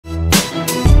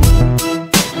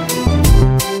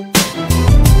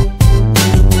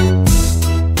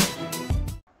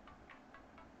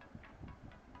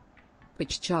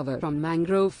Pitchavaram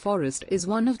Mangrove Forest is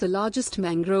one of the largest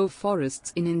mangrove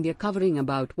forests in India, covering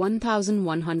about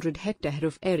 1,100 hectares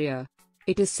of area.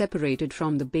 It is separated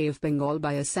from the Bay of Bengal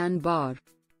by a sandbar.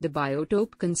 The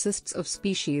biotope consists of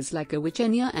species like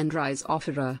Avicennia and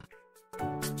Rhizophora.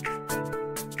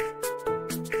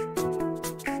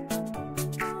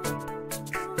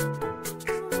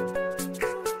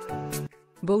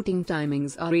 Boating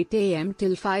timings are 8 am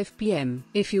till 5 pm.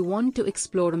 If you want to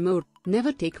explore more,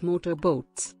 never take motor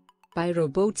boats. Buy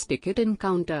rowboats ticket in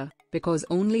counter, because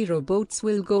only rowboats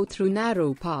will go through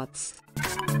narrow paths.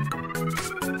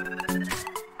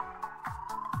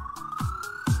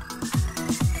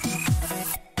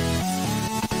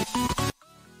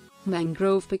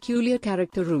 Mangrove peculiar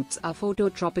character roots are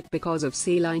phototropic because of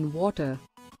saline water.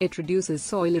 It reduces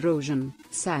soil erosion,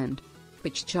 sand.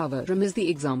 Pitchavaram is the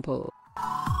example.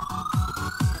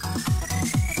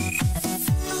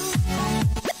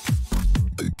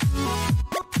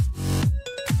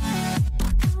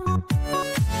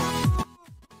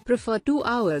 Prefer 2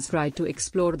 hours ride to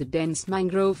explore the dense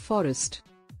mangrove forest.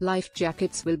 Life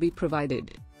jackets will be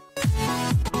provided.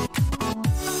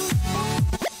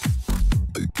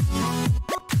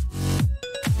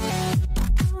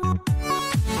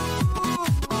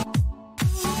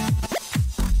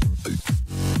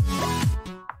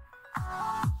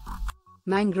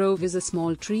 Mangrove is a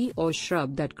small tree or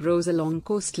shrub that grows along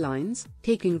coastlines,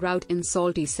 taking root in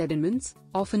salty sediments,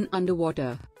 often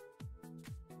underwater.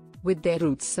 With their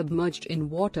roots submerged in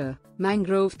water,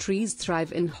 mangrove trees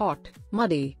thrive in hot,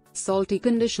 muddy, salty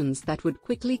conditions that would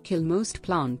quickly kill most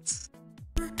plants.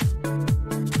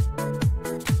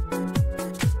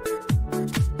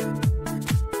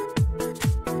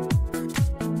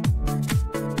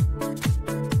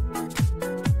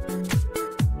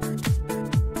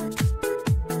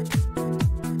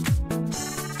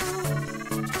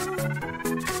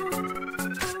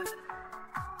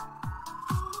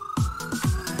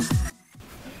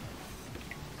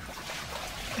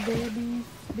 Baby,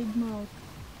 big mouth.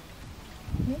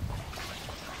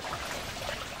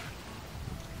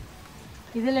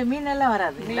 இதுல மீன் எல்லாம்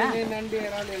வராதுங்களா? மீன் நண்டு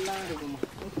இறால் எல்லாம்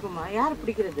இருக்குமா. யார்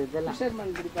பிடிக்கிறது இதெல்லாம்?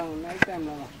 Fisherman பிடிப்பாங்க நைட்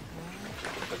டைம்ல தான்.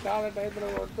 இப்போ காலை டயத்தில்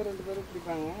ஒருத்தர் 2 பேரும்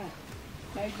பிடிப்பாங்க.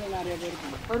 நைட்டில் நிறைய பேர்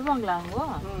இருப்பாங்க. வருவாங்களா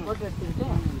அவங்க போட்டு எடுத்துக்கிட்டு?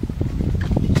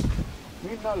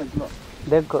 மீன் தான் கிலோ.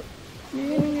 देखो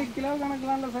மீன் கிலோ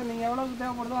கணக்கெலாம் இல்லை சார். நீங்கள் எவ்வளோக்கு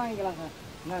தேவைப்படுதோ வாங்கிக்கலாம் சார்.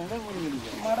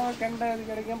 மரவை கெண்டை இது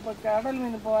கிடைக்கும். இப்போ கடல்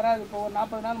மீன் இப்போ வராது. இப்போ ஒரு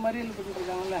 40 நாள் மறியல் பிடிச்சிட்டு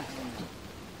இருக்காங்கல்ல.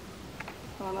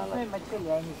 அதனால் मछली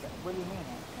आएंगे सर बोलिए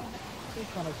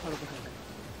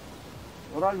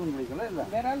விரால் மீன் பிடிக்கல இல்லை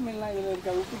விரால் மீன்லாம் இதில்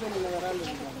இருக்கா. உப்பு தண்ணியில் விரால்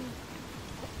இருக்கா.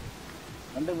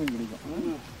 கண்டை மீன்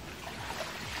பிடிக்கும்.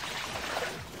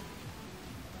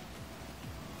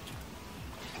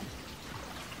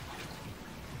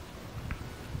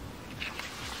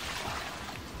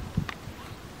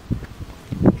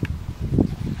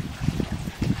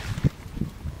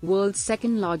 World's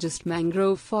second largest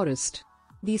mangrove forest.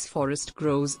 This forest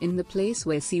grows in the place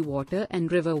where seawater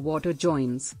and river water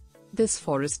joins. This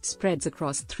forest spreads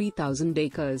across 3,000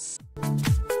 acres.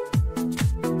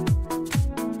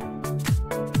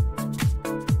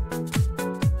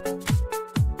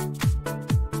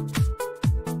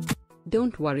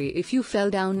 Don't worry if you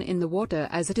fell down in the water,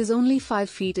 as it is only 5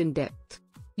 feet in depth.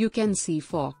 You can see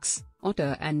fox,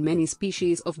 otter and many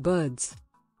species of birds.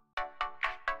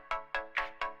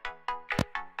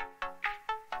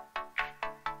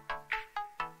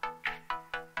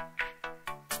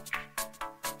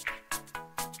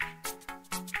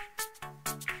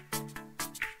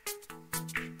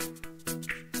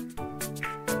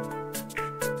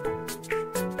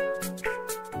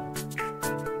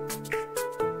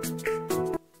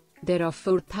 There are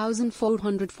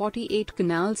 4,448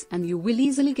 canals and you will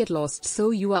easily get lost, so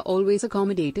you are always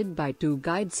accommodated by 2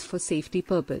 guides for safety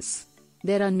purpose.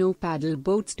 There are no paddle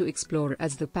boats to explore,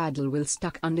 as the paddle will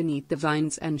stuck underneath the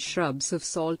vines and shrubs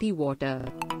of salty water.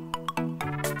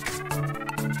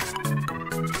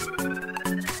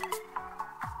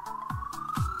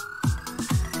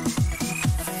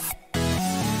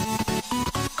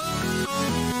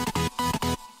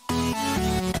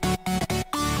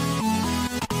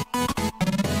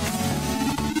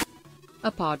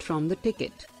 Apart from the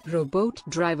ticket, rowboat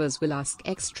drivers will ask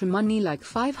extra money like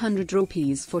 500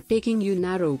 rupees for taking you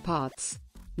narrow paths.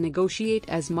 Negotiate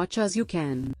as much as you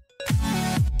can.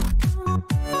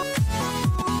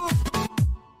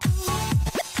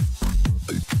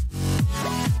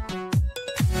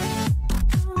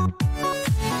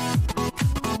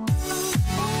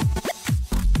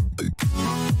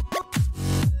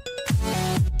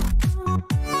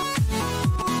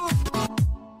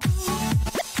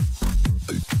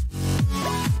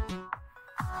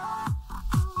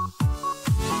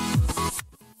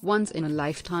 Once in a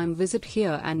lifetime visit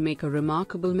here and make a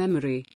remarkable memory.